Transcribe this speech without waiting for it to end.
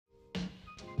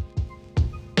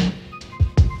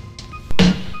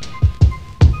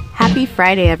Happy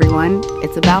Friday, everyone.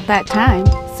 It's about that time,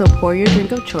 so pour your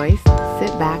drink of choice,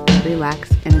 sit back, relax,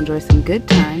 and enjoy some good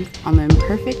times on the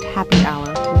Imperfect Happy Hour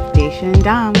with Daisha and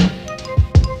Dom.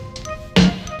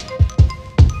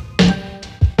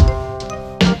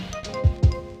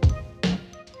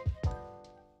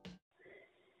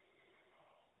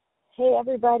 Hey,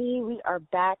 everybody. We are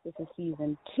back. This is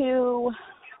season 2.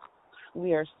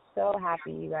 We are so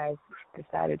happy you guys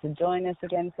decided to join us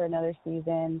again for another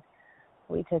season.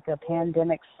 We took a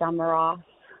pandemic summer off,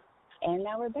 and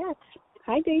now we're back.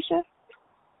 Hi, Daisha.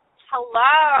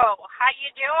 Hello. How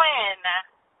you doing?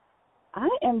 I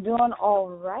am doing all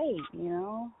right,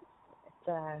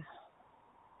 It's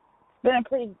been a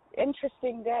pretty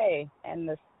interesting day, and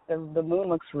the moon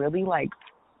looks really,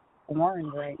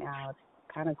 orange right now. It's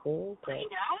kind of cool. But I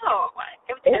know.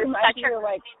 it reminds such me a of,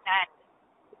 that.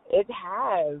 it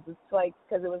has. It's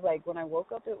because it was when I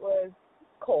woke up, it was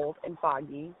cold and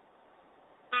foggy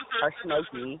or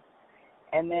smoky,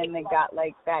 and then it got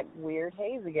that weird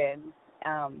haze again.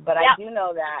 But I do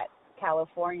know that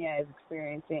California is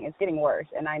it's getting worse,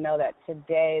 and I know that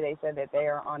today they said that they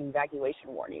are on evacuation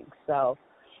warning. So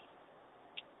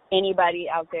anybody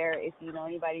out there, if you know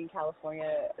anybody in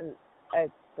California,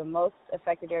 the most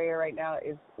affected area right now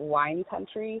is wine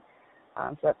country.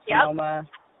 So that's Sonoma.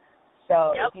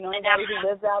 So if you know anybody who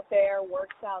lives out there,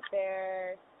 works out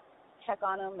there, check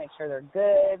on them, make sure they're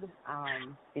good,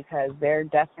 because they're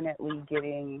definitely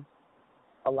getting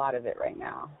a lot of it right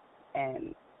now.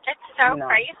 And it's so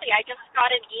crazy. I just got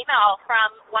an email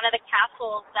from one of the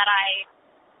castles that I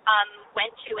went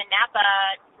to in Napa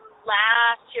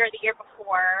last year or the year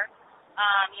before.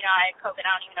 I had COVID. I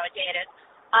don't even know what day it is.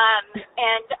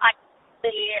 And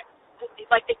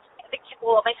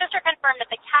my sister confirmed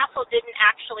that the castle didn't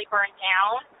actually burn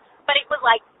down, but it was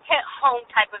hit home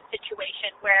type of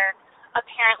situation where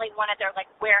apparently one of their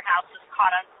warehouses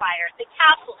caught on fire. The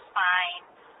castle's fine,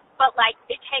 but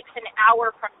it takes an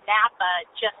hour from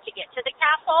Napa just to get to the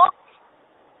castle.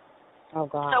 Oh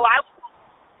God. So I was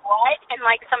what? And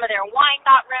some of their wine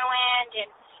got ruined, and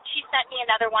she sent me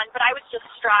another one, but I was just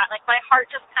distraught. My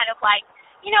heart just kind of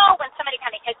when somebody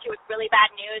kind of hits you with really bad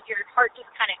news, your heart just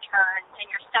kind of turns and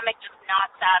your stomach just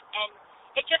knots up. And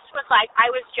it just was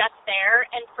I was just there,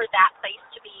 and for that place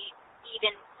to be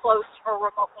even close or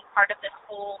remotely part of this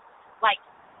whole,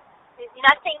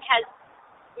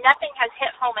 nothing has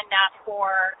hit home enough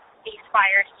for these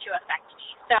fires to affect me.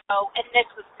 So, and this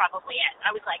was probably it.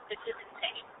 I was this is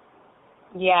insane.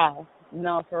 Yeah.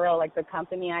 No, for real. The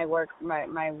company I work,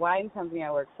 my wine company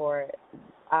I work for,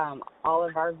 all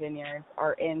of our vineyards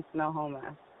are in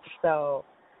Sonoma. So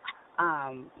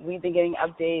we've been getting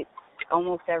updates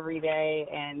almost every day,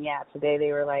 and today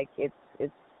they were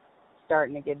it's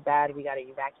starting to get bad. We got to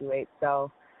evacuate.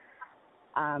 So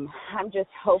I'm just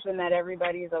hoping that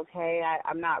everybody's okay.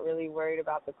 I'm not really worried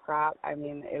about the crop. I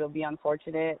mean, it'll be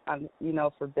unfortunate,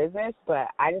 for business, but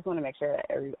I just want to make sure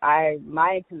that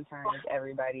my concern is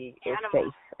everybody is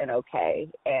safe and okay,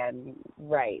 and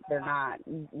they're not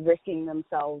risking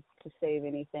themselves to save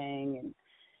anything, and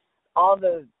all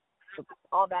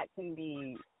that can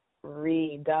be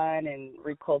redone and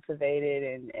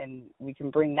recultivated, and we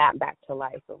can bring that back to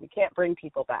life, but we can't bring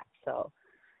people back. So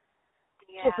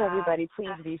just everybody, please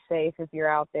be safe if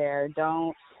you're out there.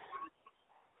 Don't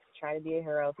try to be a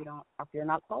hero if you're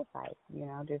not qualified.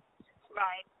 Just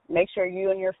make sure you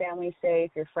and your family's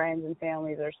safe, your friends and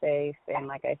families are safe. And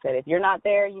like I said, if you're not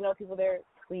there, people there,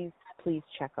 please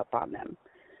check up on them.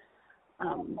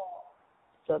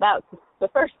 So that was the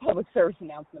first public service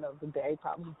announcement of the day,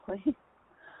 probably.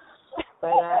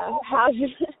 But how's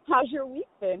your week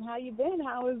been? How you been?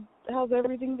 How's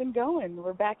everything been going?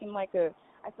 We're back in I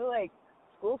feel like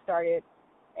school started,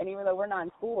 and even though we're not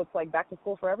in school, it's back to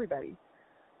school for everybody.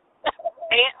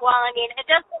 Well, I mean, it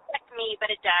doesn't affect me, but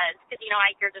it does, because,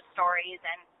 I hear the stories,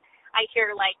 and I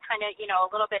hear, kind of, a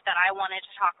little bit that I wanted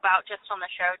to talk about just on the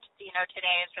show,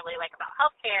 today is really, about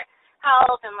health,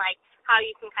 and, how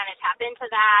you can kind of tap into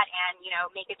that and,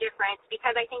 make a difference,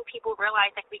 because I think people realize,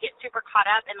 we get super caught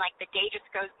up, and, the day just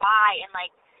goes by, and,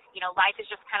 life is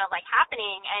just kind of,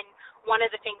 happening, and one of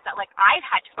the things that, I've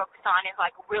had to focus on is,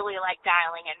 really,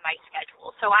 dialing in my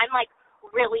schedule. So I'm,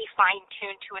 really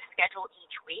fine-tuned to a schedule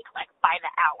each week, by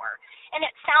the hour. And it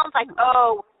sounds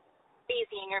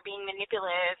busy and you're being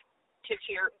manipulative to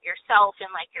yourself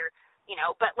and, your,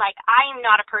 but, I'm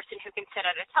not a person who can sit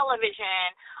at a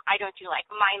television. I don't do,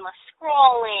 mindless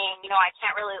scrolling.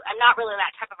 I'm not really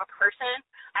that type of a person.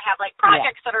 I have,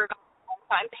 projects that are,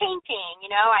 I'm painting,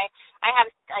 I have,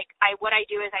 what I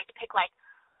do is I pick,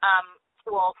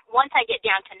 well, once I get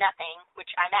down to nothing, which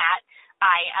I'm at,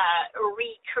 I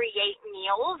recreate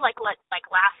meals. Like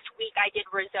last week I did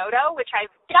risotto, which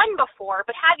I've done before,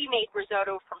 but have you made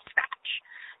risotto from scratch?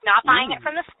 Not buying it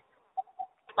from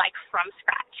from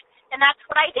scratch. And that's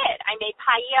what I did. I made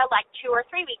paella like 2 or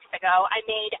 3 weeks ago. I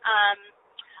made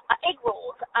egg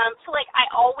rolls. So like I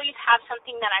always have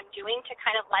something that I'm doing to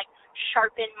kind of like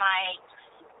sharpen my,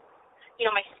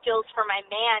 my skills for my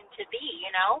man to be,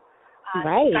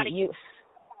 Right.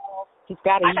 He's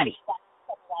got to eat.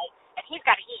 And he's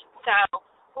got to eat. So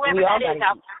whoever that is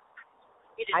out there,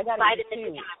 you just slide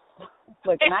in the gap.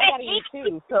 Look, and I got to eat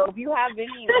too. So if you have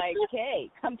any,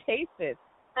 hey, come taste it.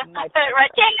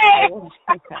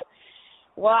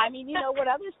 Well, I mean, what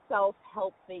other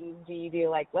self-help things do you do?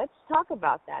 Like, let's talk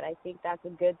about that. I think that's a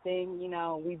good thing.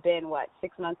 We've been,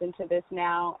 6 months into this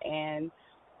now, and,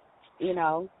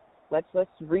 let's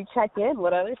recheck in.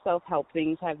 What other self-help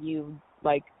things have you,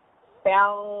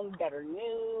 found that are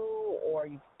new, or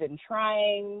you've been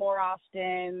trying more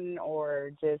often,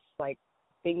 or just,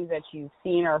 things that you've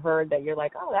seen or heard that you're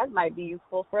like, oh, that might be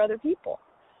useful for other people?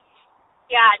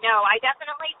 Yeah, no, I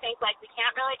definitely think, we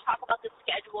can't really talk about the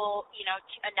schedule,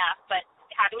 enough, but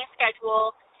having a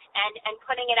schedule and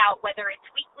putting it out, whether it's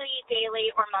weekly,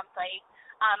 daily, or monthly.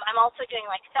 I'm also doing,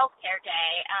 self-care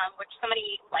day, which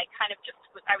somebody,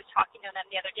 I was talking to them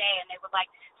the other day, and they were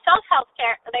like,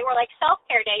 self-care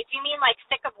day, do you mean,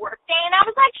 sick of work day? And I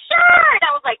was like, sure! And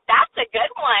I was like, that's a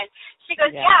good one. She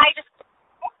goes, yeah I just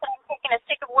I'm taking a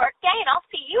sick of work day, and I'll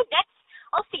see you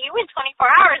in 24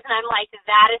 hours. And I'm like,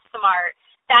 that is smart.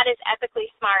 That is epically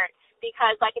smart,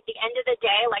 because, at the end of the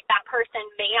day, that person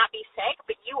may not be sick,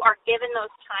 but you are given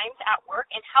those times at work,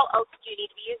 and how else do you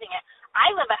need to be using it?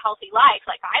 I live a healthy life.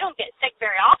 I don't get sick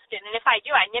very often, and if I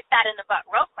do, I nip that in the butt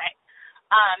real quick.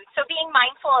 So being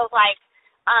mindful of,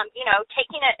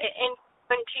 taking it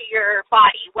into your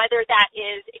body, whether that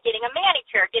is getting a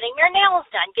manicure, getting your nails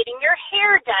done, getting your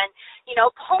hair done,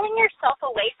 pulling yourself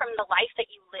away from the life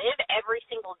that you live every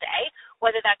single day,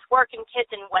 whether that's work and kids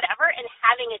and whatever, and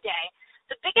having a day.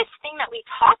 The biggest thing that we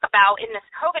talk about in this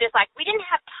COVID is we didn't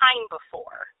have time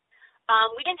before.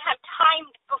 We didn't have time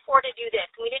before to do this.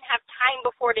 We didn't have time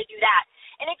before to do that.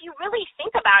 And if you really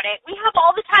think about it, we have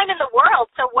all the time in the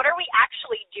world. So what are we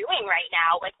actually doing right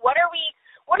now? What are we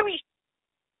what are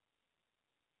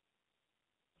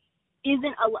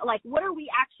we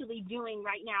actually doing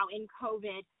right now in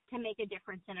COVID to make a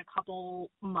difference in a couple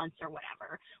months or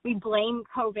whatever? We blame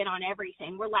COVID on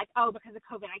everything. We're like, oh, because of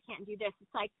COVID, I can't do this.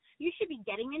 It's you should be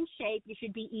getting in shape. You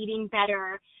should be eating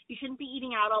better. You shouldn't be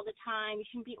eating out all the time. You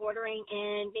shouldn't be ordering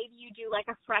in. Maybe you do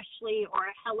a Freshly or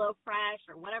a Hello Fresh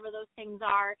or whatever those things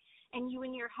are. And you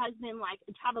and your husband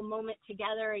have a moment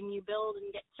together, and you build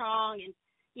and get strong and,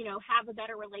 have a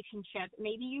better relationship.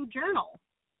 Maybe you journal.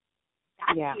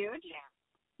 That's huge. Yeah.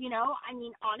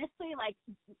 Honestly,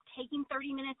 taking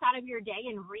 30 minutes out of your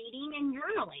day and reading and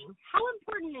journaling. How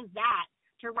important is that,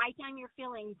 to write down your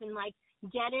feelings and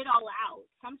get it all out?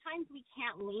 Sometimes we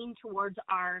can't lean towards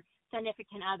our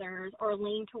significant others or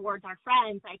lean towards our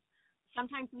friends.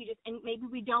 Sometimes and maybe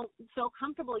we don't feel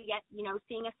comfortable yet,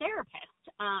 seeing a therapist.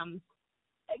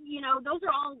 Those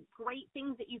are all great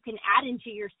things that you can add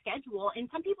into your schedule, and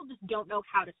some people just don't know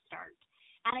how to start.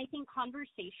 And I think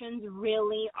conversations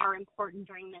really are important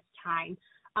during this time.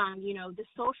 The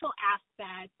social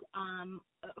aspect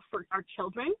for our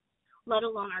children, let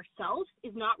alone ourselves,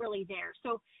 is not really there.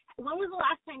 So when was the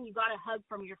last time you got a hug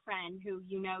from your friend who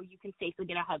you can safely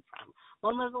get a hug from?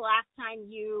 When was the last time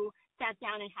you sat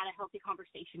down and had a healthy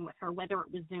conversation with her, whether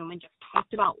it was Zoom, and just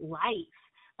talked about life?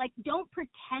 Don't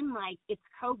pretend like it's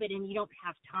COVID and you don't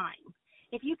have time.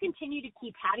 If you continue to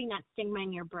keep having that stigma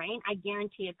in your brain, I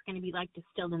guarantee it's going to be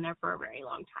distilled in there for a very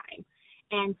long time.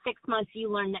 And 6 months, you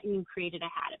learn that you created a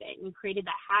habit, and you created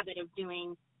that habit of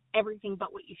doing everything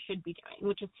but what you should be doing,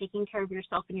 which is taking care of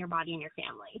yourself and your body and your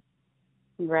family.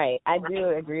 Right. I do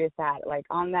agree with that.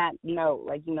 On that note,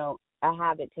 a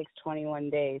habit takes 21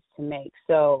 days to make.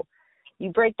 So you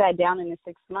break that down into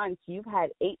 6 months, you've had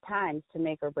 8 times to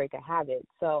make or break a habit.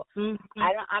 So I'm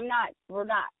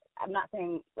not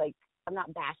saying I'm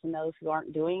not bashing those who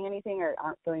aren't doing anything or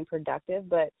aren't feeling productive,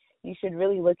 but you should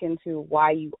really look into why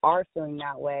you are feeling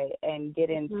that way and get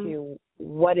into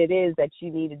what it is that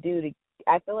you need to do.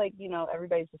 I feel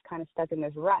everybody's just kind of stuck in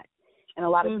this rut. And a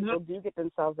lot of people do get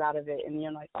themselves out of it, and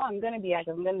you're like, oh, I'm going to be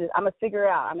active. I'm going to figure it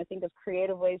out. I'm going to think of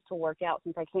creative ways to work out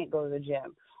since I can't go to the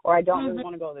gym, or I don't really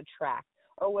want to go to the track,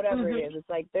 or whatever it is.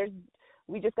 It's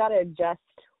we just got to adjust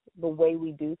the way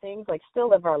we do things, still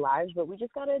live our lives, but we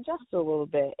just got to adjust a little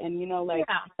bit. And,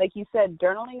 like you said,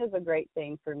 journaling is a great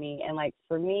thing for me. And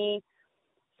for me,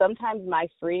 sometimes my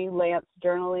freelance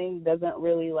journaling doesn't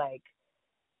really like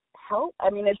help. I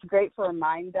mean, it's great for a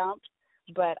mind dump,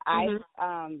 but I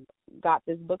got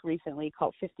this book recently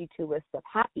called 52 Lists of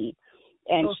Happy,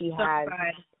 and she has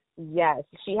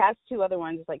she has two other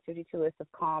ones. It's like 52 Lists of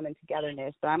Calm and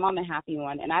Togetherness, but I'm on the happy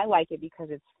one, and I like it because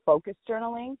it's focused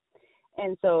journaling.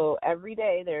 And so every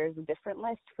day there's a different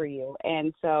list for you.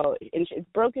 And so it's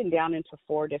broken down into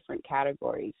 4 different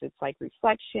categories. It's like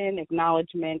reflection,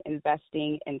 acknowledgement,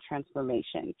 investing, and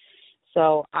transformation.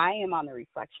 So I am on the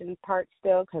reflection part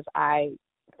still because I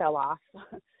fell off.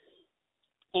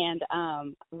 And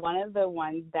one of the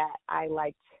ones that I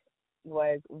liked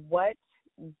was, what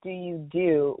did you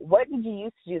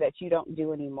used to do that you don't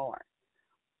do anymore?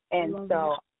 And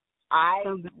so I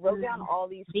wrote down all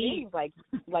these things, like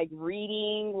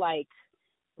reading, like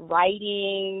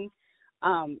writing,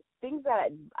 things that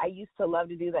I used to love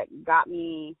to do that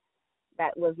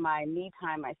was my me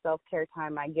time, my self-care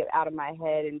time, my get out of my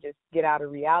head and just get out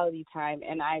of reality time.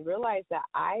 And I realized that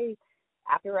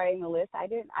after writing the list, I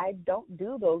don't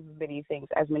do as many things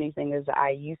as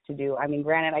I used to do. I mean,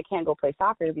 granted, I can't go play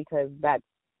soccer because that's,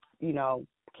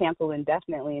 canceled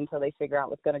indefinitely until they figure out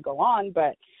what's going to go on.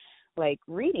 But like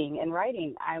reading and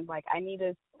writing, I'm like, I need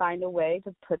to find a way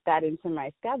to put that into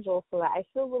my schedule so that I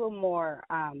feel a little more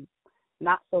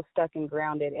not so stuck and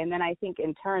grounded. And then I think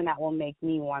in turn that will make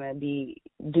me want to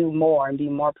do more and be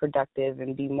more productive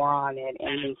and be more on it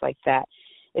and things like that.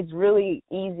 It's really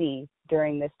easy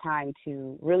during this time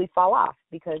to really fall off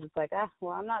because it's like,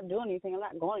 well, I'm not doing anything. I'm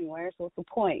not going anywhere. So what's the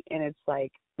point? And it's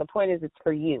like, the point is it's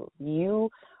for you. You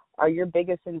are your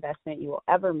biggest investment you will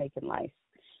ever make in life.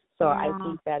 So I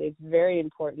think that it's very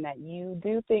important that you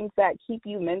do things that keep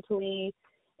you mentally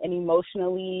and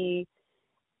emotionally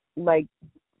like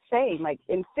sane, like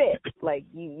in fit. Like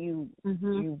you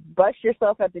bust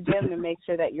yourself at the gym to make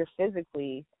sure that you're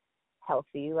physically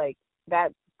healthy. Like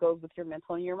that goes with your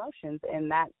mental and your emotions, and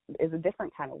that is a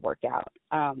different kind of workout.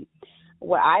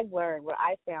 What I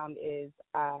found is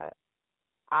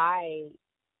I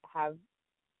have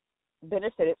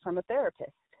benefited from a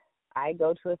therapist. I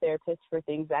go to a therapist for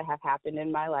things that have happened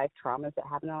in my life, traumas that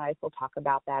happened in my life. We'll talk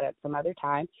about that at some other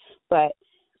time. But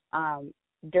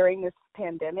during this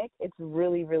pandemic, it's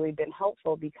really, really been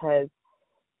helpful because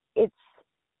it's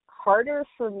harder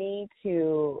for me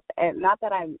to, and not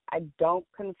that I don't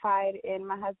confide in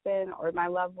my husband or my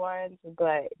loved ones,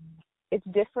 but it's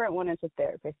different when it's a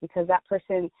therapist because that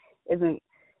person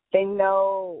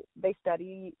they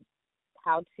study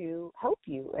how to help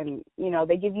you, and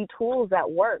they give you tools that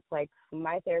work. Like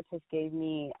my therapist gave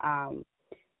me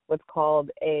what's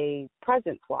called a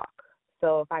presence walk.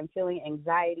 So if I'm feeling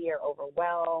anxiety or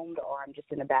overwhelmed or I'm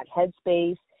just in a bad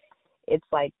headspace, it's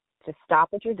like to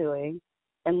stop what you're doing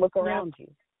and look around you.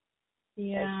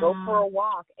 Yeah. Like go for a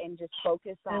walk and just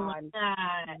focus on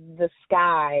the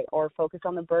sky, or focus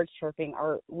on the birds chirping,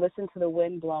 or listen to the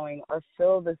wind blowing, or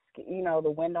feel the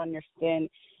wind on your skin,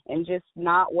 and just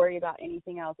not worry about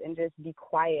anything else and just be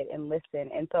quiet and listen.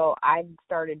 And so I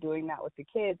started doing that with the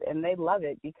kids, and they love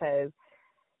it because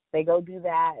they go do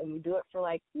that, and we do it for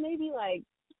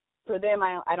for them,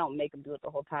 I don't make them do it the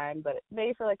whole time, but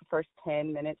maybe for like the first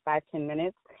 10 minutes, 5-10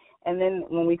 minutes. And then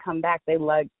when we come back, they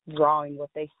like drawing what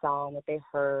they saw and what they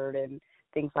heard and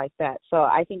things like that. So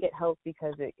I think it helps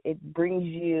because it brings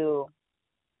you,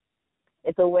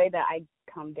 it's a way that I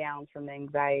come down from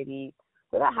anxiety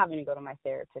without having to go to my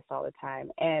therapist all the time.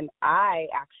 And I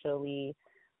actually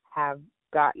have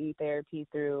gotten therapy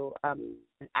through an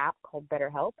app called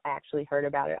BetterHelp. I actually heard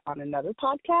about it on another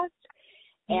podcast.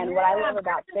 And what I love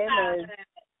about them is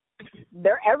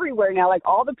they're everywhere now. Like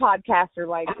all the podcasts are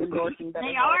like endorsing BetterHelp.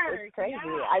 They are. It's crazy.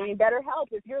 Yeah. I mean,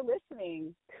 BetterHelp, if you're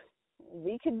listening,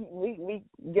 we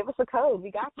give us a code.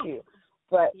 We got you.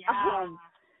 But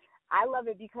I love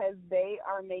it because they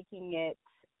are making it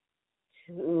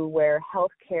to where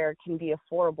healthcare can be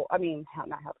affordable. I mean, not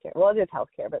healthcare. Well, it is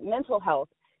healthcare, but mental health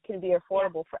can be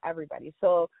affordable for everybody.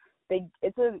 So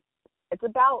it's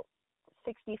about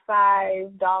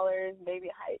 $65, maybe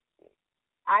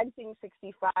I'm seeing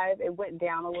 $65. It went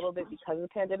down a little bit because of the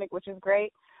pandemic, which is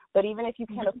great. But even if you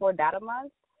can't afford that a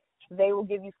month, they will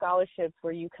give you scholarships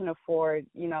where you can afford,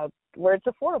 where it's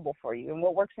affordable for you and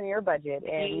what works in your budget.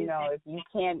 And, if you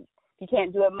can't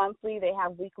do it monthly, they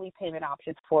have weekly payment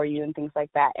options for you and things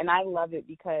like that. And I love it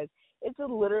because it's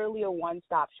literally a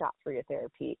one-stop shop for your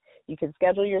therapy. You can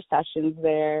schedule your sessions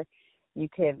there. You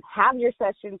can have your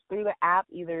sessions through the app,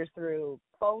 either through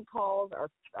phone calls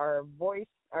or voice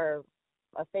or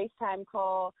a FaceTime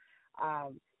call.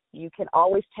 You can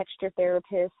always text your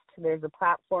therapist There's a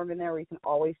platform in there where you can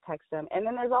always text them. And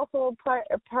then there's also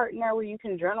a part in there where you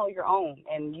can journal your own,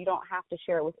 and you don't have to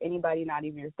share it with anybody, not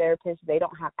even your therapist. They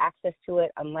don't have access to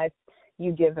it unless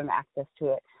you give them access to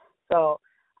it. So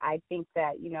I think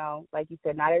that, like you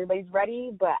said, not everybody's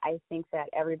ready, but I think that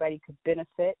everybody could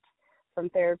benefit from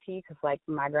therapy because, like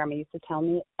my grandma used to tell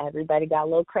me, everybody got a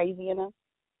little crazy in them.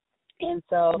 And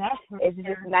so it's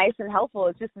just nice and helpful.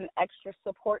 It's just an extra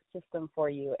support system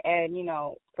for you. And,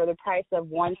 for the price of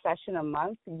one session a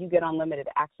month, you get unlimited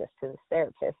access to this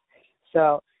therapist.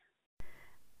 So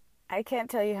I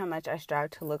can't tell you how much I strive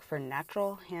to look for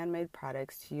natural, handmade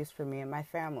products to use for me and my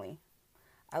family.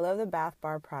 I love the Bath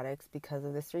Bar products because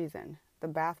of this reason. The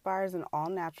Bath Bar is an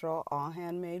all-natural,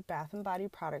 all-handmade bath and body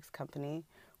products company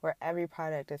where every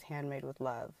product is handmade with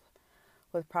love.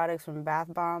 With products from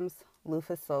bath bombs,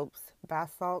 loofah soaps,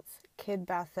 bath salts, kid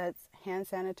bath sets, hand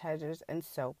sanitizers, and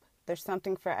soap, there's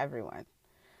something for everyone.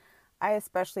 I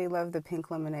especially love the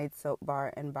pink lemonade soap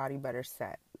bar and body butter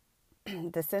set.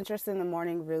 The citrus in the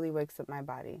morning really wakes up my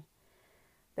body.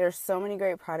 There's so many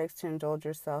great products to indulge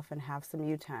yourself and have some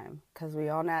you time, because we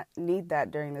all need that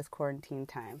during this quarantine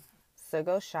time. So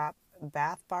go shop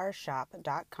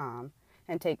bathbarshop.com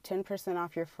and take 10%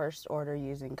 off your first order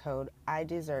using code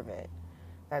IDESERVEIT.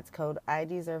 That's code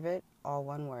IDESERVEIT, all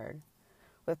one word.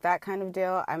 With that kind of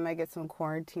deal, I might get some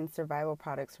quarantine survival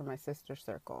products for my sister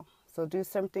circle. So do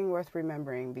something worth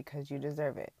remembering because you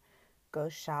deserve it. Go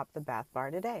shop the Bath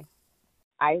Bar today.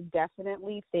 I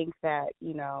definitely think that,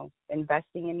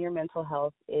 investing in your mental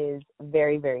health is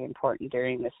very, very important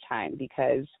during this time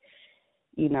because,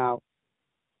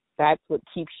 that's what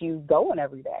keeps you going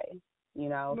every day.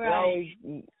 Right.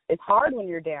 So it's hard when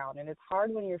you're down, and it's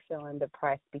hard when you're feeling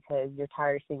depressed because you're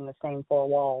tired of seeing the same four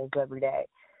walls every day,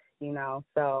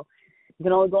 so you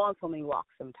can only go on so many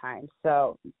walks sometimes.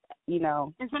 So,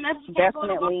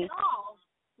 definitely.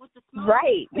 With the smoke.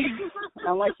 Right.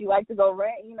 Unless you like to go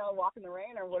walk in the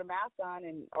rain or with a mask on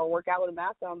or work out with a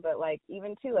mask on. But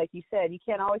even too, like you said, you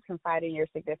can't always confide in your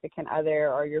significant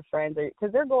other or your friends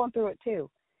because they're going through it too.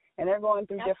 And they're going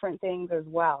through different things as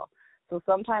well. So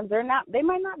sometimes they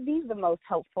might not be the most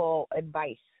helpful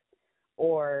advice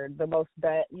or the most,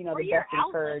 the best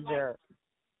encourager.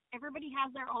 Everybody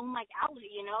has their own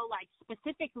outlet,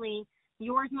 specifically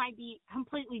yours might be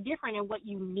completely different in what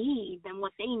you need than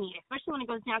what they need, especially when it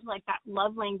goes down to that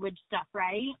love language stuff,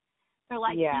 right? So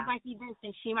he might be this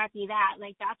and she might be that.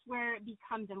 That's where it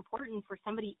becomes important for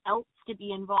somebody else to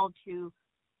be involved who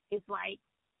is like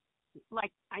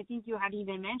I think you had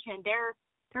even mentioned, they're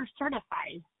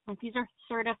certified. These are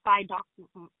certified doctors,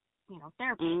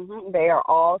 therapists. Mm-hmm. They are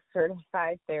all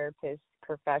certified therapists,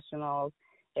 professionals.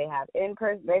 They have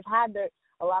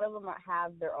a lot of them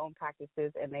have their own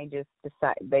practices, and they just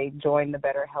they joined the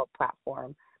BetterHelp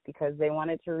platform because they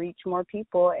wanted to reach more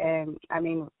people. And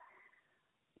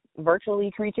virtually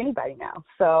you can reach anybody now.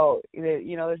 So,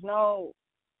 there's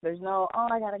no,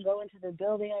 I got to go into the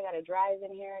building, I got to drive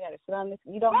in here, I got to sit on this.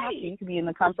 You don't have to. You could be in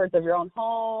the comforts of your own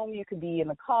home. You could be in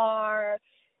the car,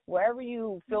 wherever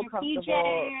you feel comfortable.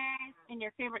 PJs, and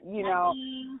your favorite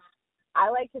I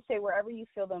like to say wherever you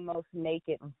feel the most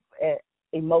naked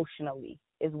emotionally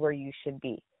is where you should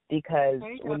be, because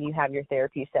when you have your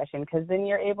therapy session, because then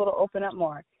you're able to open up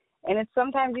more. And it's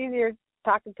sometimes easier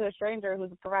talking to a stranger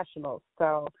who's a professional.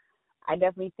 So I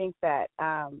definitely think that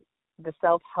the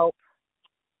self-help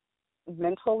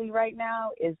mentally right now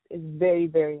is very,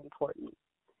 very important.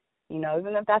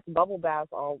 Even if that's bubble baths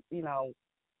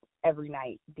every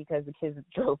night because the kids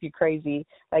drove you crazy.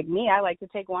 Like me, I like to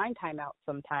take wine time out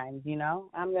sometimes,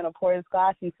 I'm going to pour this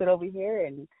glass and sit over here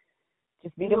and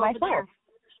just be to myself.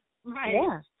 Right.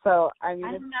 Yeah. So,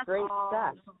 it's great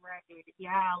stuff. Right.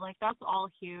 Yeah, that's all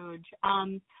huge.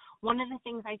 One of the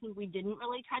things I think we didn't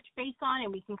really touch base on,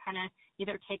 and we can kind of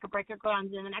either take a break or go on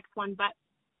to the next one, but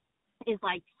is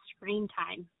screen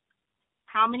time.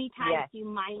 How many times do you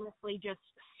mindlessly just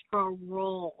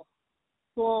scroll?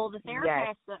 Well, the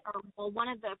therapist, one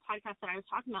of the podcasts that I was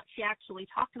talking about, she actually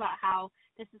talked about how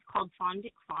this is called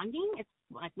fonding. It's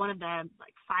one of the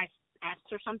 5 S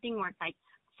or something, where it's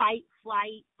fight,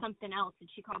 flight, something else. And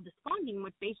she called this fonding,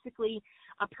 which basically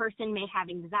a person may have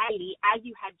anxiety, as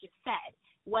you had just said.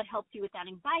 What helps you with that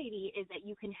anxiety is that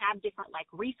you can have different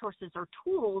resources or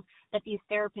tools that these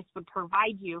therapists would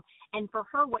provide you. And for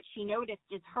her, what she noticed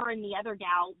is her and the other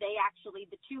gal,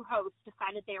 the two hosts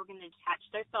decided they were going to detach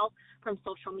themselves from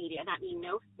social media. That means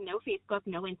no Facebook,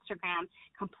 no Instagram,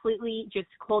 completely just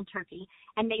cold turkey.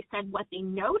 And they said what they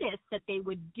noticed that they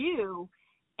would do,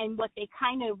 and what they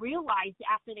kind of realized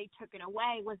after they took it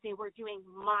away, was they were doing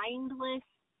mindless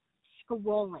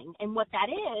scrolling. And what that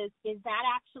is that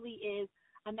actually is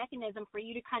a mechanism for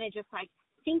you to kind of just like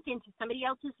sink into somebody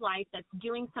else's life that's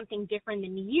doing something different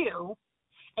than you,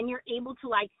 and you're able to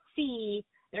like see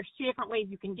there's two different ways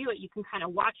you can do it. You can kind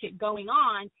of watch it going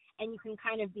on, and you can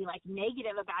kind of be like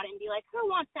negative about it and be like, who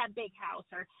wants that big house,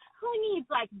 or who needs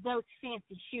like those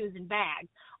fancy shoes and bags?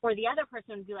 Or the other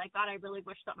person would be like, God, I really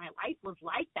wish that my life was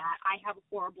like that. I have a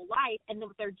horrible life. And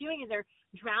then what they're doing is they're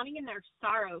drowning in their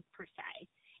sorrows per se.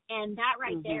 And that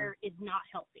right there is not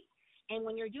healthy. And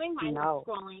when you're doing mindless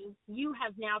scrolling, you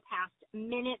have now passed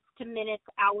minutes to minutes,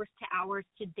 hours to hours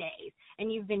to days,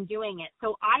 and you've been doing it.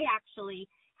 So I actually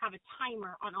have a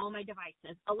timer on all my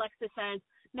devices. Alexa says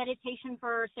meditation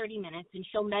for 30 minutes, and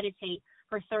she'll meditate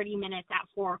for 30 minutes at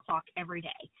 4 o'clock every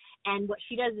day. And what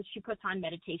she does is she puts on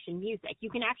meditation music.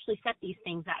 You can actually set these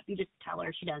things up. You just tell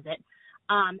her, she does it.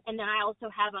 And then I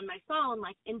also have on my phone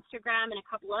like Instagram and a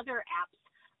couple other apps.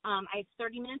 I have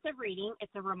 30 minutes of reading.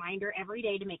 It's a reminder every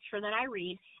day to make sure that I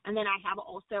read. And then I have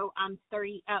also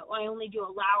I only do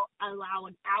allow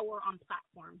an hour on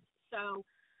platforms. So,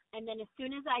 and then as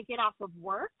soon as I get off of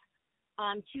work,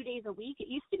 2 days a week, it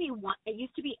used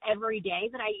to be every day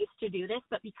that I used to do this,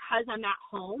 but because I'm at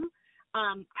home,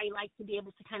 I like to be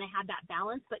able to kind of have that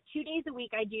balance. But 2 days a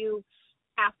week I do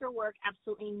after work,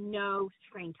 absolutely no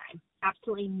screen time,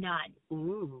 absolutely none.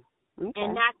 Ooh, okay.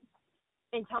 And that's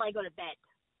until I go to bed.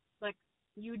 Like,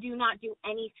 you do not do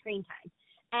any screen time.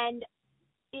 And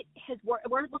it has worked.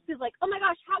 Is like, oh my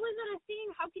gosh, how is it a thing?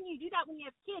 How can you do that when you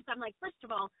have kids? I'm like, first of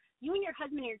all, you and your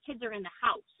husband and your kids are in the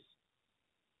house.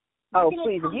 Oh,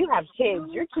 please, if you have kids,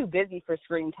 you're too busy for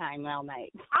screen time all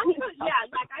night. Yeah,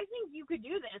 like, I think you could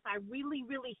do this. I really,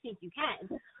 really think you can.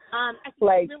 I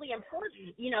think it's really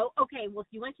important. You know, okay, well,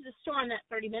 if you went to the store in that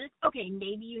 30 minutes, okay,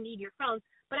 maybe you need your phone.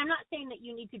 But I'm not saying that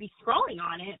you need to be scrolling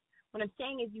on it. What I'm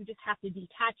saying is you just have to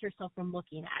detach yourself from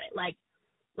looking at it. Like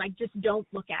just don't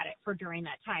look at it for during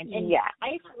that time. And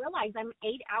I realize I'm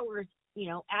 8 hours,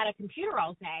 at a computer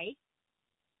all day.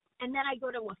 And then I go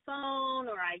to a phone,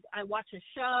 or I watch a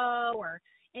show,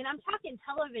 and I'm talking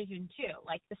television too.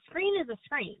 Like, the screen is a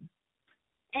screen.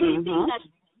 Anything that's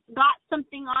got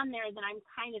something on there that I'm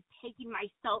kind of taking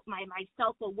myself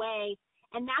away,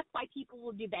 and that's why people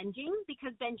will do binging,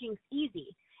 because binging's easy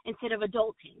instead of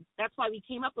adulting. That's why we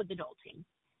came up with adulting,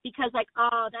 because like,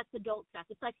 oh, that's adult stuff.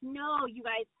 It's like, no, you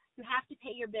guys, you have to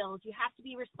pay your bills. You have to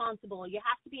be responsible. You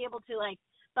have to be able to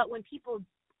but when people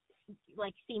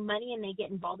like see money and they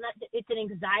get involved in that, it's an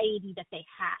anxiety that they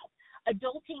have.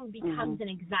 Adulting becomes an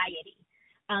anxiety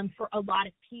for a lot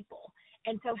of people.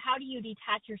 And so how do you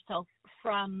detach yourself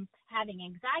from having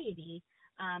anxiety?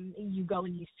 You go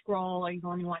and you scroll, or you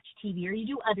go and watch TV, or you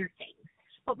do other things.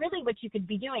 But really what you could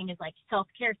be doing is like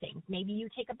self-care things. Maybe you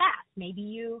take a bath. Maybe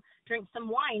you drink some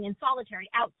wine in solitary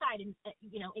outside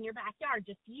in your backyard,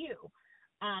 just you.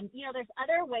 There's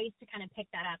other ways to kind of pick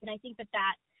that up. And I think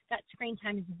that screen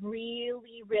time has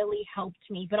really, really helped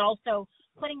me, but also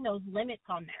putting those limits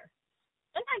on there.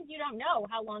 Sometimes you don't know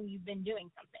how long you've been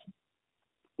doing something.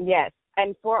 Yes.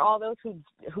 And for all those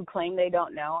who claim they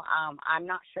don't know, I'm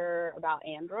not sure about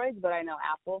Androids, but I know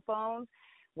Apple phones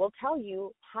will tell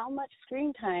you how much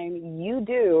screen time you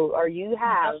do or you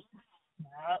have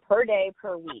per day,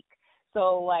 per week.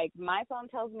 So, like, my phone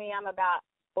tells me I'm about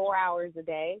 4 hours a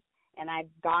day, and I've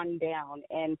gone down.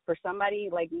 And for somebody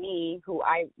like me,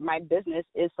 my business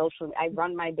is I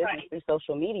run my business through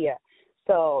social media.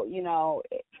 So,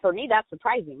 for me, that's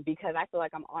surprising because I feel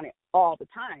like I'm on it all the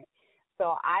time.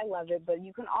 So I love it. But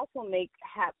you can also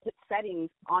put settings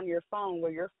on your phone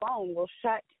where your phone will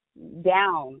shut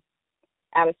down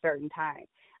at a certain time.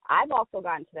 I've also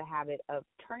gotten to the habit of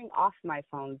turning off my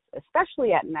phones,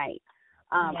 especially at night.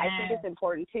 I think it's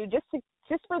important too, just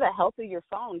for the health of your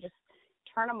phone. Just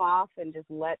turn them off and just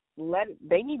let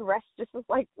they need rest just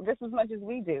as much as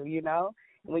we do.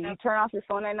 When you turn off your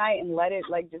phone at night and let it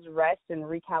just rest and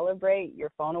recalibrate,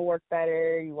 your phone will work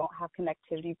better. You won't have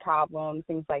connectivity problems,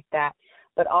 things like that.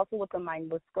 But also with the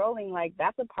mindless scrolling,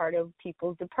 that's a part of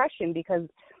people's depression, because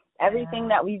everything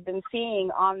that we've been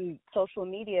seeing on social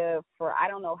media for I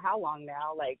don't know how long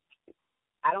now,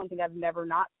 I don't think I've never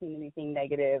not seen anything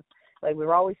negative.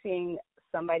 We're always seeing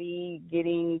somebody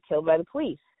getting killed by the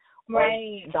police,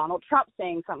 right? Or Donald Trump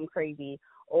saying something crazy,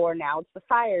 or now it's the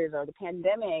fires or the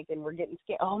pandemic, and we're getting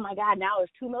scared. Oh my God, now there's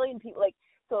 2 million people.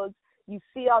 So you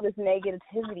see all this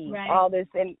negativity, all this,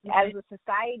 and as a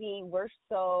society, we're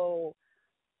so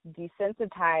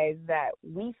desensitized that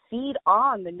we feed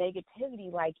on the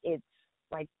negativity it's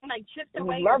chipped we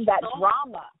away love that soul.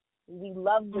 Drama. We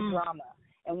love the drama,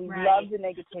 and we love the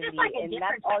negativity, and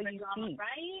that's all you drama, see.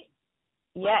 Right?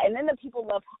 Yeah, and then the people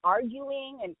love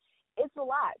arguing, and it's a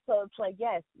lot. So it's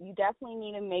yes, you definitely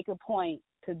need to make a point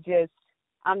to just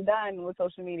I'm done with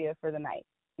social media for the night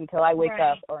until I wake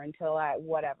up or until I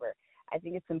whatever. I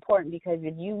think it's important because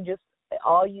if you just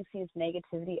all you see is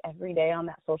negativity every day on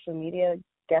that social media,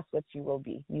 guess what you will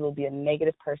be? You will be a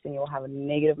negative person. You will have a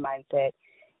negative mindset.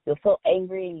 You'll feel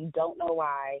angry and you don't know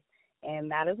why, and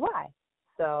that is why.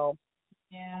 So,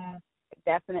 yeah,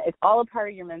 definitely, it's all a part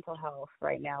of your mental health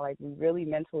right now. Like, we really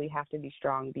mentally have to be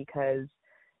strong because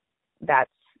that's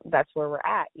where we're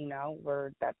at. You know,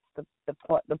 that's the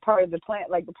part of the plant,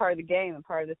 like the part of the game, the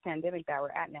part of this pandemic that we're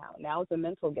at now. Now it's a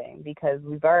mental game because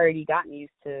we've already gotten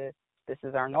used to this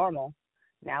is our normal.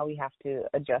 Now we have to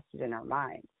adjust it in our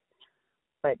minds.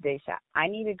 But Daisha, I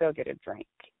need to go get a drink,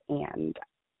 and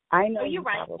I know you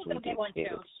probably do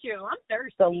too. Shoot, I'm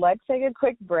thirsty. So let's take a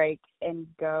quick break and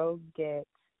go get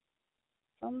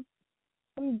something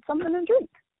to drink.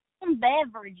 Some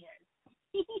beverages.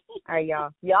 All right,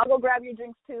 y'all. Y'all go grab your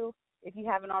drinks too if you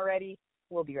haven't already.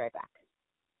 We'll be right back.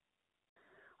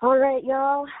 All right,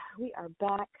 y'all. We are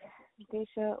back.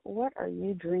 Daisha, what are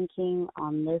you drinking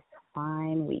on this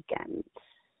fine weekend?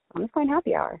 On this fine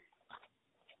happy hour.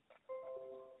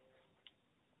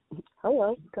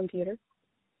 Hello, computer.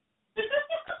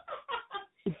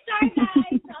 Sorry,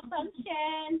 guys.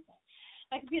 Malfunction.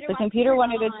 The computer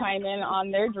wanted to chime in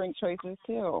on their drink choices,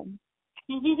 too.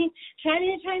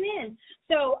 Chime in.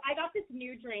 So I got this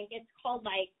new drink. It's called,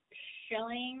 like,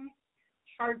 Schilling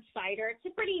Hard Cider. It's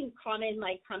a pretty common,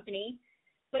 like, company.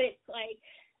 But it's, like,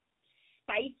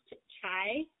 spiced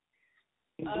chai.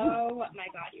 Oh, my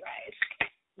God, you guys.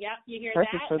 Yep, you hear that?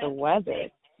 Perfect for the weather.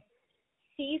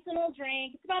 Seasonal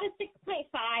drink. It's about a 6.5.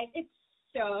 It's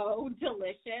so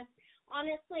delicious.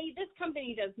 Honestly, this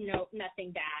company does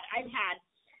nothing bad. I've had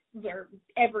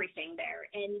everything there.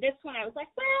 And this one I was like,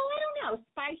 well, I don't know.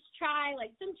 Spiced chai,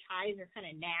 like some chais are kind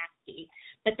of nasty.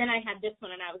 But then I had this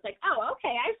one and I was like, oh,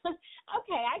 okay. I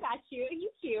got you. You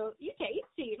cute. You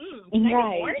tasty.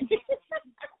 Right.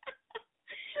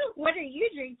 What are you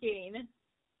drinking?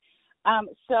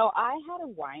 So I had a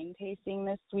wine tasting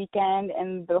this weekend,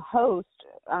 and the host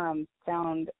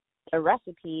found a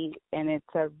recipe, and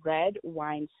it's a red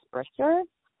wine spritzer.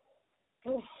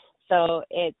 So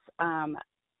it's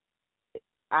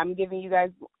I'm giving you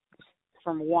guys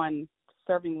serving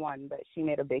one, but she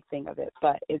made a big thing of it.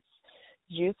 But it's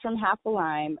juice from half a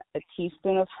lime, a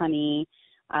teaspoon of honey,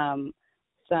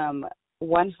 some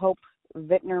One Hope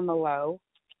Vintner Merlot,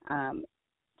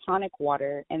 tonic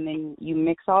water, and then you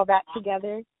mix all that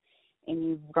together and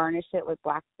you garnish it with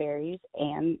blackberries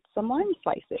and some lime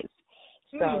slices.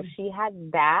 So she had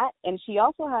that, and she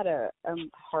also had a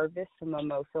harvest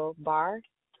mimosa bar.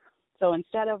 So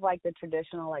instead of like the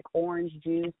traditional like orange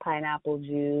juice, pineapple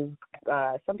juice,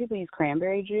 some people use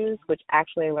cranberry juice, which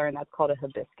actually I learned that's called a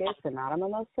hibiscus and not a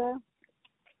mimosa.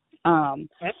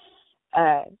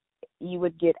 You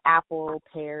would get apple,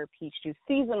 pear, peach juice,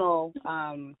 seasonal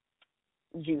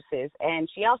juices, and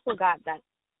she also got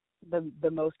the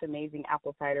most amazing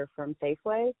apple cider from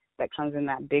Safeway that comes in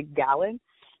that big gallon.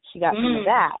 She got some of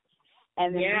that,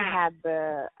 and then we had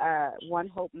the One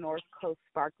Hope North Coast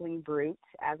Sparkling Brut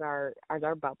as our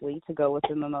bubbly to go with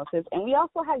the mimosas, and we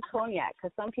also had cognac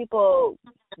because some people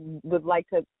would like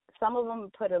to. Some of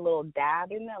them put a little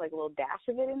dab in there, like a little dash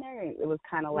of it in there. It was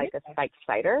kind of like a spiked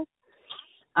cider,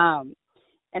 and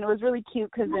it was really cute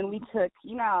because then we took,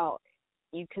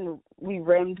 we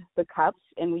rimmed the cups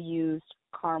and we used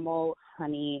caramel,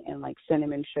 honey, and like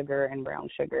cinnamon sugar and brown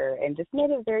sugar, and just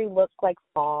made it very look like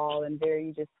fall and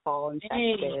very just fall and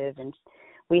festive. And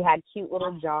we had cute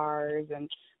little jars, and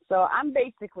so I'm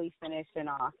basically finishing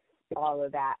off all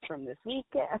of that from this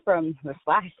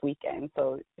last weekend.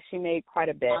 So she made quite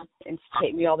a bit, and she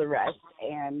gave me all the rest,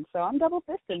 and so I'm double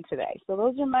fisting today. So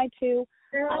those are my two.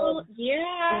 Girl,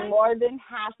 I'm more than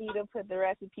happy to put the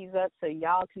recipes up so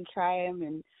y'all can try them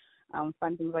and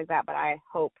fun things like that. But I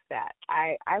hope that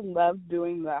I love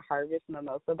doing the Harvest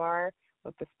Mimosa Bar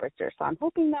with the spritzer. So I'm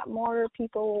hoping that more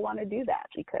people will want to do that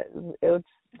because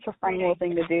it's a fun little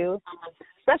thing to do.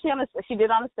 Especially she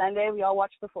did on a Sunday. We all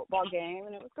watched the football game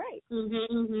and it was great.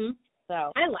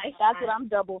 So I like that's what I'm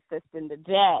double fisting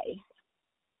today.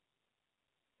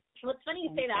 Well, it's funny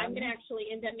you say that. I'm going to actually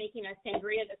end up making a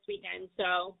sangria this weekend.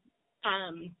 So,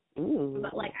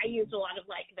 but like I used a lot of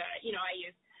like I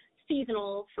used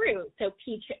seasonal fruit. So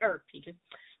peaches.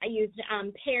 I used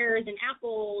pears and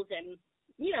apples and,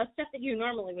 stuff that you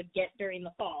normally would get during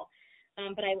the fall.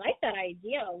 But I like that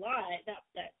idea a lot,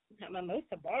 that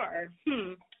mimosa bar.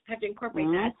 I have to incorporate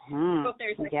that. I hope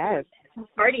there's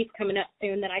parties coming up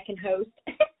soon that I can host.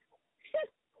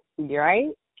 You're right.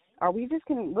 Or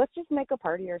let's just make a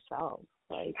party ourselves.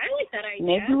 Like, I like that idea.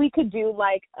 Maybe we could do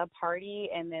like a party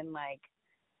and then like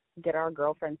get our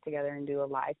girlfriends together and do a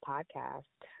live podcast.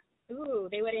 Ooh,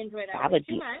 they would enjoy that. That would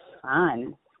be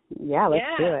fun. Yeah, let's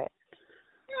do it.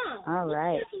 Yeah, all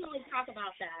right. Let's definitely talk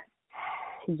about that.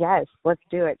 Yes, let's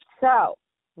do it. So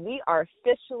we are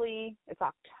officially, it's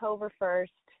October 1st.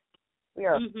 We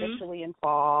are officially in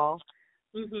fall.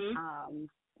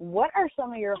 What are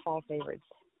some of your fall favorites?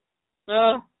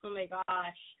 Oh my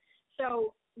gosh.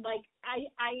 So, like,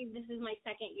 I this is my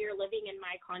second year living in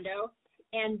my condo,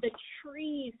 and the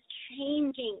trees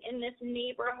changing in this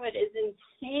neighborhood is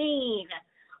insane.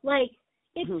 Like,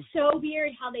 it's so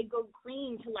weird how they go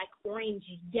green to, like, orange,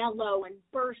 yellow, and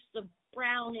bursts of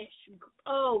brownish.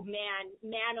 Oh, man.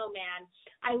 Oh, man.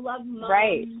 I love mums.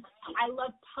 Right. I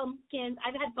love pumpkins.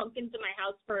 I've had pumpkins in my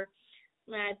house for,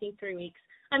 I think, 3 weeks.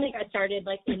 I think I started,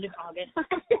 like, end of August.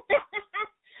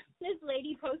 This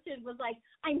lady posted, was like,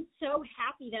 I'm so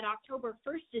happy that October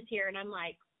 1st is here. And I'm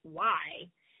like, why?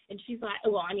 And she's like,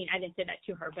 well, I mean, I didn't say that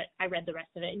to her, but I read the rest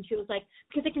of it. And she was like,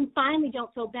 because I can finally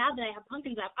don't feel bad that I have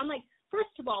pumpkins up. I'm like, first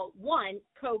of all, 1,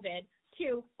 COVID.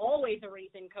 2, always a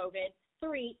reason, COVID.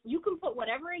 3, you can put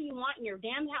whatever you want in your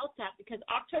damn house up, because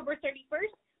October 31st,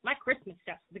 my Christmas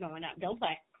stuff is going up. Don't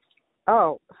play.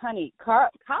 Oh, honey,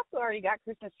 Costco already got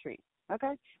Christmas trees.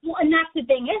 Okay. Well, and that's the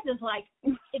thing is like,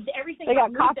 everything. They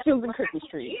got costumes and Christmas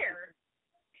trees.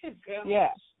 Yeah.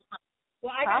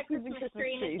 Well, I got a Christmas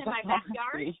tree and it's in my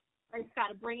backyard. I just got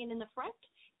to bring it in the front,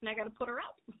 and I got to put her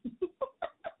up.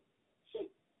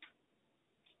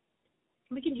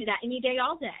 We can do that any day,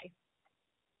 all day.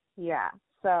 Yeah.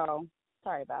 So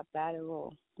sorry about that.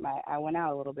 I went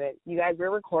out a little bit. You guys, we're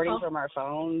recording from our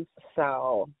phones,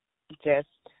 so just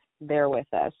bear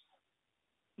with us.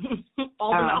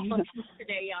 All the malfunctions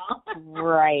today, y'all.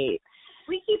 Right.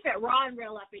 We keep it raw and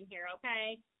real up in here,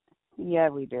 okay? Yeah,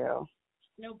 we do.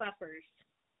 No buffers.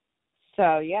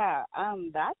 So, yeah,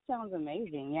 that sounds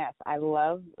amazing. Yes, I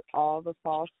love all the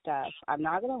fall stuff. I'm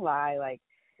not going to lie, like,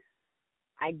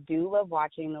 I do love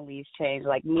watching the leaves change.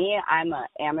 Like me, I'm an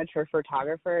amateur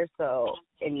photographer, so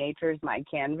and nature's my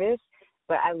canvas,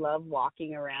 but I love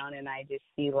walking around and I just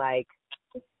see, like,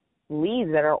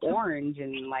 leaves that are orange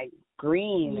and, like,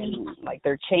 green and, like,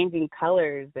 they're changing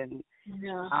colors. And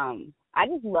I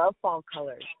just love fall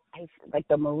colors. Like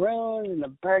the maroons and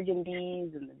the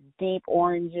burgundies and the deep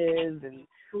oranges, and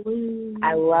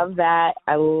I love that.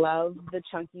 I love the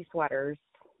chunky sweaters.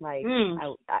 Like,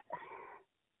 and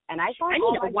I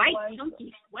need a white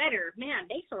chunky sweater. Man,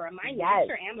 they sort of remind me. I'm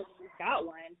sure Amazon's got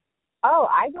one. Oh,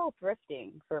 I go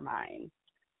thrifting for mine.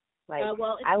 Like,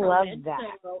 well, I love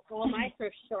that. So all my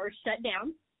thrift stores shut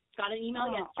down. Got an email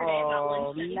yesterday about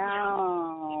one shutting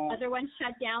down. Other one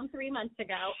shut down 3 months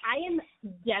ago. I am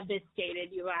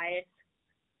devastated, you guys.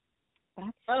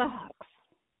 That sucks.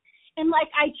 And, like,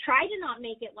 I try to not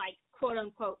make it, like,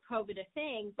 quote-unquote COVID a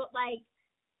thing, but, like,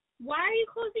 why are you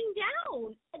closing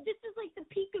down? This is, like, the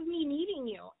peak of me needing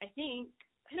you, I think.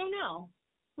 I don't know.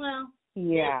 Well,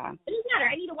 yeah. It doesn't matter.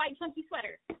 I need a white chunky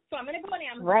sweater. So I'm going to go on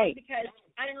Amazon because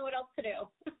I don't know what else to do.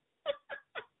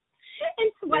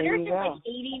 And sweaters are like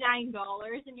 $89,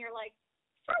 and you're like,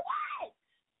 for what?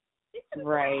 It's so good.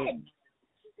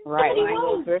 Right. I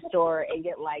go to the thrift store and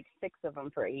get like 6 of them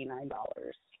for $89.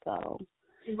 So.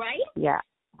 Right? Yeah.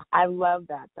 I love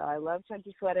that, though. I love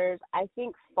chunky sweaters. I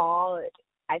think fall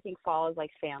is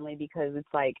like family because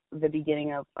it's like the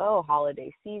beginning of,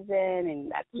 holiday season,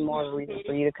 and that's more of a reason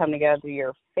for you to come together with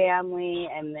your family.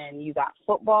 And then you got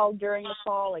football during the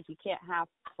fall. Like, you can't have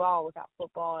fall without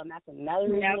football, and that's another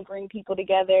reason to bring people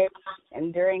together.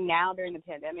 And during the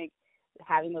pandemic,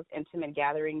 having those intimate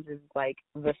gatherings is like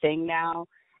the thing now.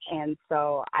 And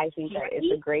so I think that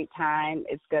it's a great time.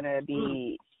 It's going to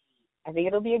be, I think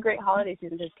it'll be a great holiday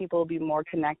season because people will be more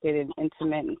connected and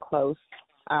intimate and close.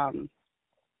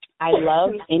 I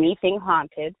love anything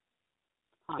haunted.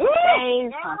 Haunted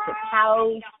maze, haunted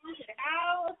house.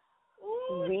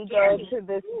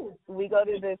 We go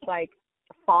to this like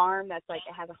farm that's like,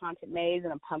 it has a haunted maze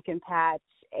and a pumpkin patch,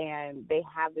 and they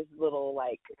have this little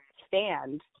like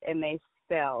stand, and they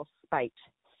sell spiked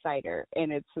cider,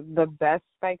 and it's the best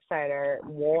spiked cider,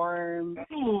 warm,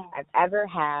 I've ever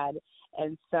had.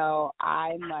 And so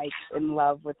I'm like in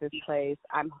love with this place.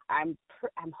 I'm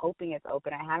hoping it's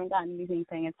open. I haven't gotten anything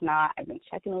saying it's not. I've been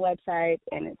checking the website,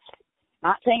 and it's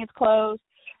not saying it's closed.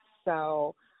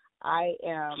 So I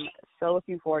am so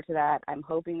looking forward to that. I'm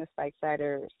hoping the spiked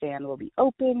cider stand will be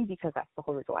open because that's the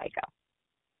whole reason why I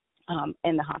go.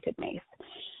 In the haunted maze.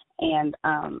 And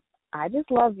I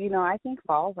just love, I think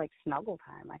fall is like snuggle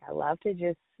time. Like, I love to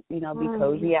just, be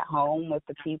cozy at home with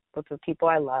the people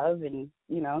I love, and,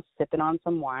 sipping on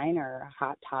some wine or a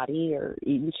hot toddy or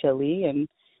eating chili and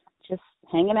just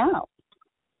hanging out.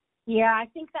 Yeah, I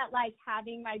think that like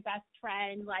having my best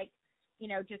friend, like, you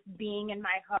know, just being in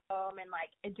my home and like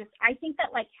it just, I think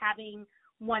that like having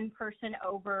one person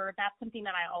over, that's something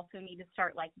that I also need to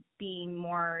start like being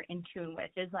more in tune with,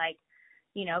 is like,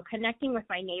 you know, connecting with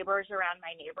my neighbors around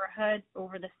my neighborhood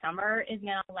over the summer is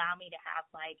going to allow me to have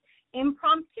like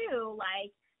impromptu, like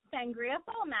sangria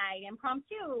fall night,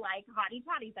 impromptu, like hottie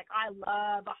toddies. Like I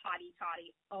love a hottie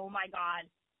toddy. Oh my God.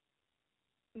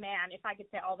 Man, if I could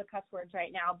say all the cuss words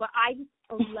right now, but I just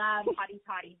love hottie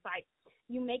toddies. Like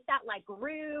you make that like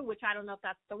roux, which I don't know if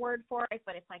that's the word for it,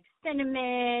 but it's like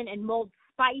cinnamon and mulled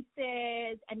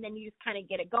spices, and then you just kind of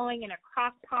get it going in a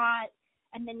crock pot,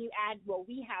 and then you add, well,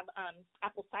 we have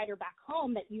apple cider back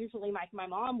home that usually my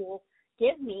mom will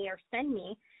give me or send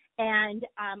me, and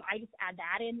I just add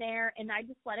that in there, and I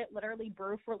just let it literally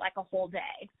brew for like a whole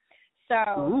day.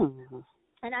 So.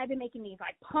 And I've been making these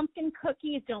like pumpkin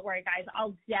cookies. Don't worry, guys.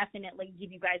 I'll definitely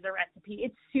give you guys a recipe.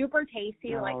 It's super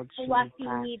tasty, like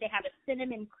fluffy. They have a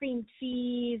cinnamon cream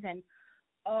cheese, and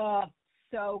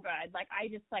so good. Like I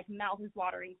just like mouth is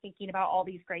watering thinking about all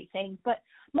these great things. But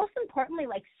most importantly,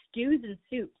 like stews and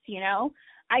soups. You know,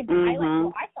 I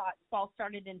thought fall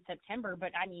started in September,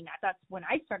 but I mean that's when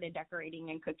I started decorating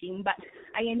and cooking. But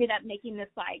I ended up making this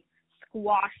like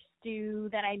squash stew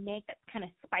that I make that's kind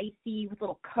of spicy with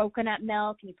little coconut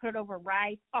milk, and you put it over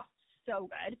rice. Oh, so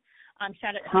good.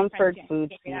 Shout out to comfort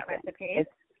food season. That recipe.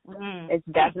 It's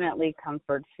definitely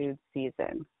comfort food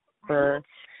season for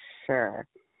sure.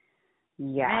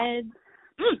 Yeah.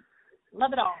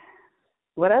 Love it all.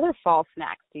 What other fall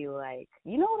snacks do you like?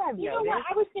 You know what I've noticed? You know what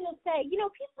I was going to say? You know,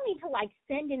 people need to like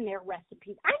send in their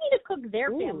recipes. I need to cook their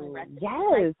family recipes.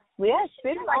 Yes. Like,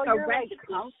 send like all a your recipe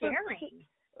comfort sharing.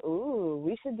 Ooh,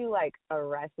 we should do like a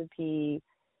recipe,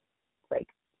 like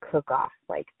cook-off.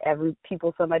 Like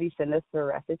somebody send us their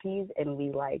recipes, and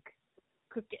we like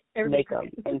cook it, make them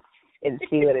and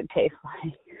see what it tastes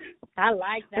like. I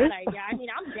like that idea. I mean,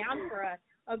 I'm down for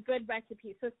a good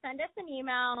recipe. So send us an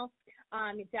email.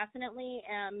 Definitely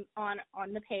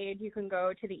on the page, you can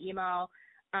go to the email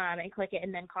and click it,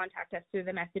 and then contact us through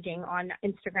the messaging on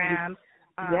Instagram.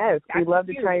 Yes, we'd love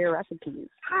to try your recipes.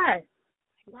 Yes.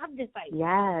 Love this idea.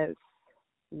 Yes.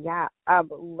 Yeah.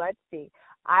 Let's see.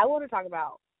 I want to talk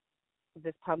about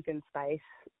this pumpkin spice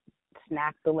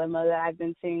snack dilemma that I've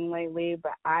been seeing lately,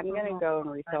 but I'm going to go and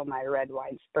refill my red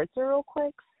wine spritzer real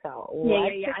quick. So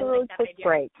let's take a really quick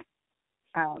break.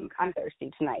 I'm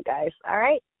thirsty tonight, guys. All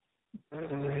right?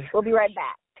 We'll be right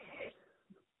back.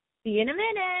 See you in a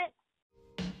minute.